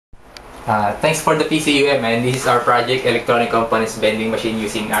Thanks for the PCUM, and this is our project, Electronic Components Vending Machine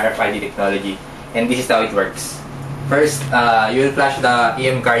using RFID technology. And this is how it works. First, you will flash the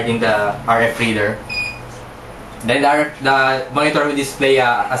EM card in the RF reader. Then the monitor will display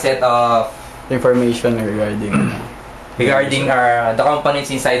a set of information regarding the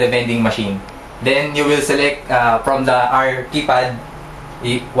components inside the vending machine. Then you will select from the R keypad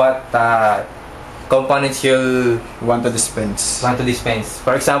what components you'll want to dispense.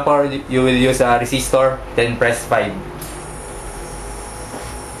 For example, you will use a resistor, then press 5.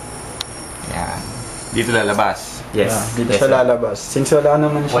 Yan. Dito lalabas. Yes. Dito siya lalabas. Since wala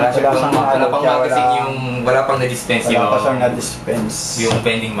naman siya, wala pang na-dispense yung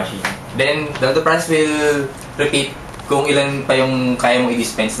vending machine. Then the process will repeat kung ilan pa yung kaya mong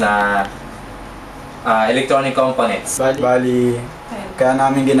i-dispense na electronic components. Bali, kaya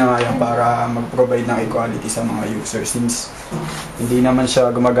namin ginawa yan para mag-provide ng equality sa mga users, since hindi naman siya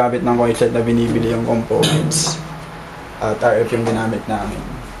gumagamit ng coinset na binibili yung components at RF yung ginamit namin.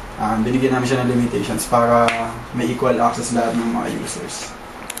 Binigyan namin siya ng limitations para may equal access lahat ng mga users.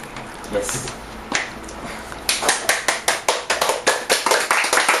 Yes.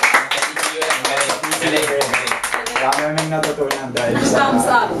 Maraming natutunan dahil sa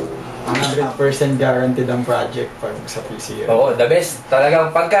 100% guaranteed ang project pag sa PCUM. Oo, the best.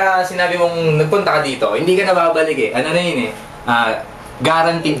 Talagang pagka sinabi mong nagpunta ka dito, hindi ka na babalik eh. Ano na yun eh,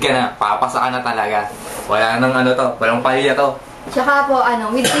 guaranteed ka na, papasa ka na talaga. Wala nang walang palya to. Tsaka po,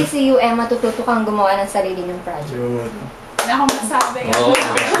 with PCUM, matututo kang gumawa ng sarili ng project. Yun. Wala akong masabi. Oo,